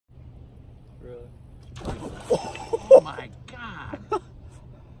really. Oh my God!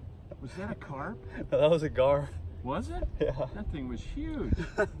 Was that a carp? That was a gar. Was it? Yeah. That thing was huge.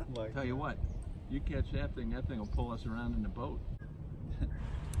 Like, Tell you what, you catch that thing will pull us around in the boat.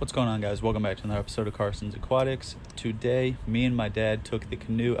 what's going on, guys? Welcome back to another episode of Carson's Aquatics. Today, me and my dad took the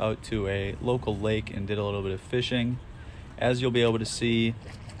canoe out to a local lake and did a little bit of fishing. As you'll be able to see,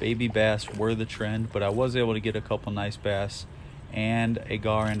 baby bass were the trend, but I was able to get a couple nice bass and a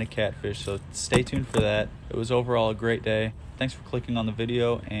gar and a catfish, so stay tuned for that. It was overall a great day. Thanks for clicking on the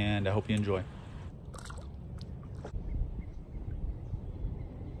video, and I hope you enjoy.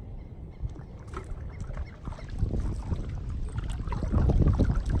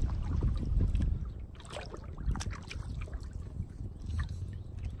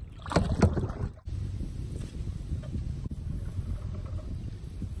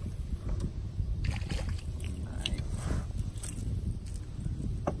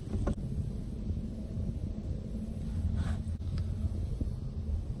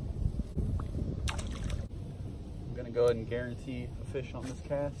 Go ahead and guarantee a fish on this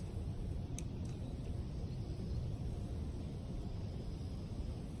cast.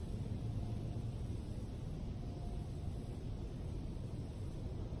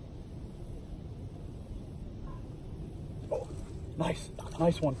 Oh,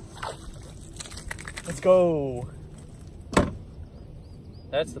 nice one. Let's go.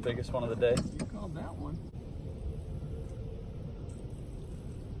 That's the biggest one of the day. You called that one.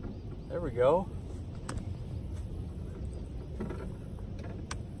 There we go.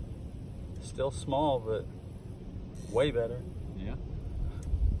 Still small, but way better. Yeah.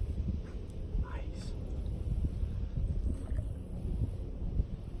 Nice.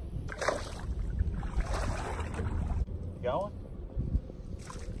 You got one?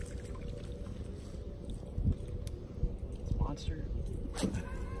 It's a monster.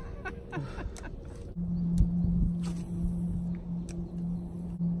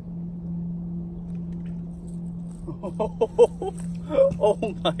 Oh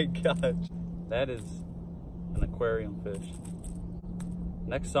my gosh. That is an aquarium fish.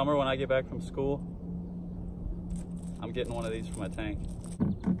 Next summer when I get back from school, I'm getting one of these for my tank.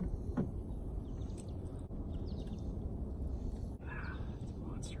 It's a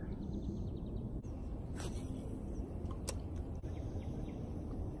monster.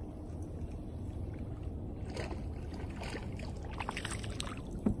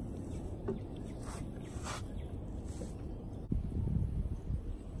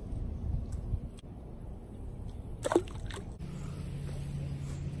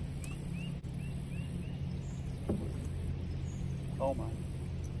 Oh my.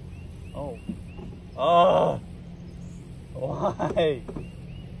 Oh. Oh. Why?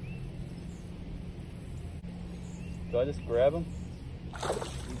 Do I just grab him?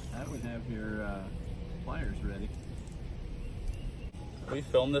 I would have your pliers ready. Will you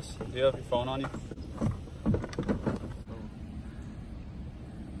film this? Do you have your phone on you?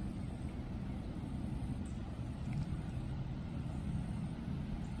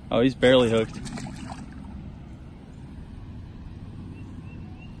 Oh, he's barely hooked.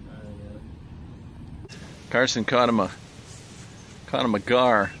 Carson caught him a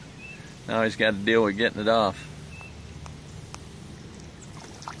gar. Now he's got to deal with getting it off.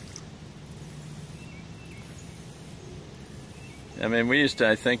 I mean, we used to,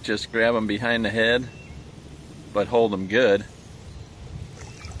 I think, just grab them behind the head, but hold them good.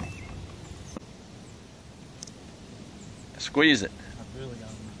 Squeeze it. I've really got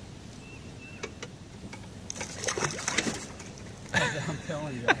him. I'm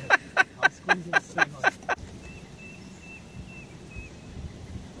telling you, I'll squeeze it so much.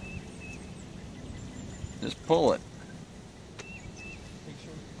 Just pull it.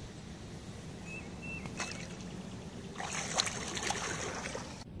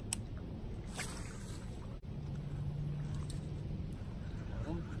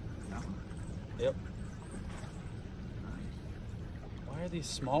 Yep. Why are these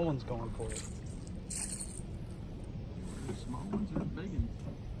small ones going for it? The small ones are big ones.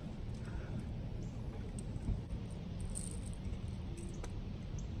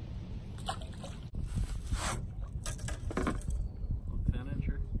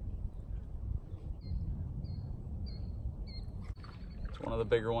 One of the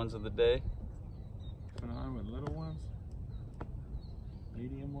bigger ones of the day. Put on with little ones,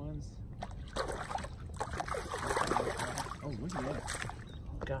 medium ones. Oh, look at that.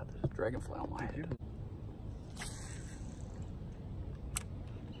 Oh God, there's a dragonfly on my head.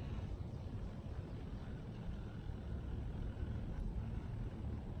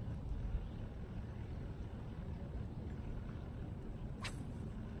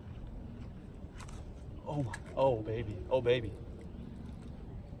 Oh my, oh baby, oh baby.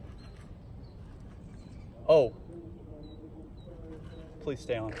 Oh. Please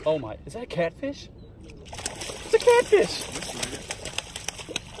stay on. Oh my, is that a catfish? It's a catfish!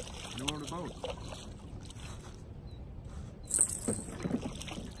 Nor the boat.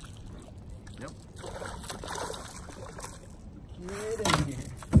 Yep. Get in here.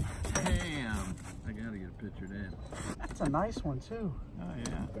 Damn. I gotta get a picture of that. That's a nice one too. Oh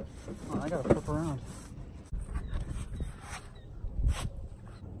yeah. Oh, I gotta flip around.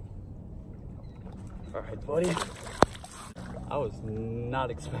 All right, buddy. I was not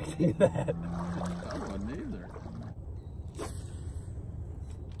expecting that. I wasn't either.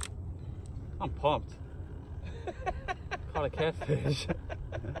 I'm pumped. Caught a catfish.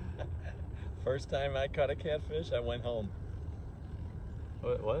 First time I caught a catfish, I went home.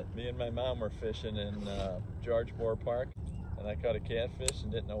 What? Me and my mom were fishing in George Moore Park, and I caught a catfish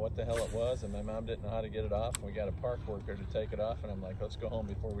and didn't know what the hell it was, and my mom didn't know how to get it off. And we got a park worker to take it off, and I'm like, let's go home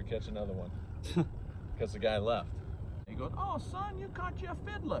before we catch another one. Because the guy left. He goes, oh son, you caught you a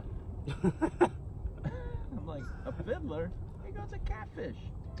fiddler. I'm like, a fiddler? He goes, a catfish.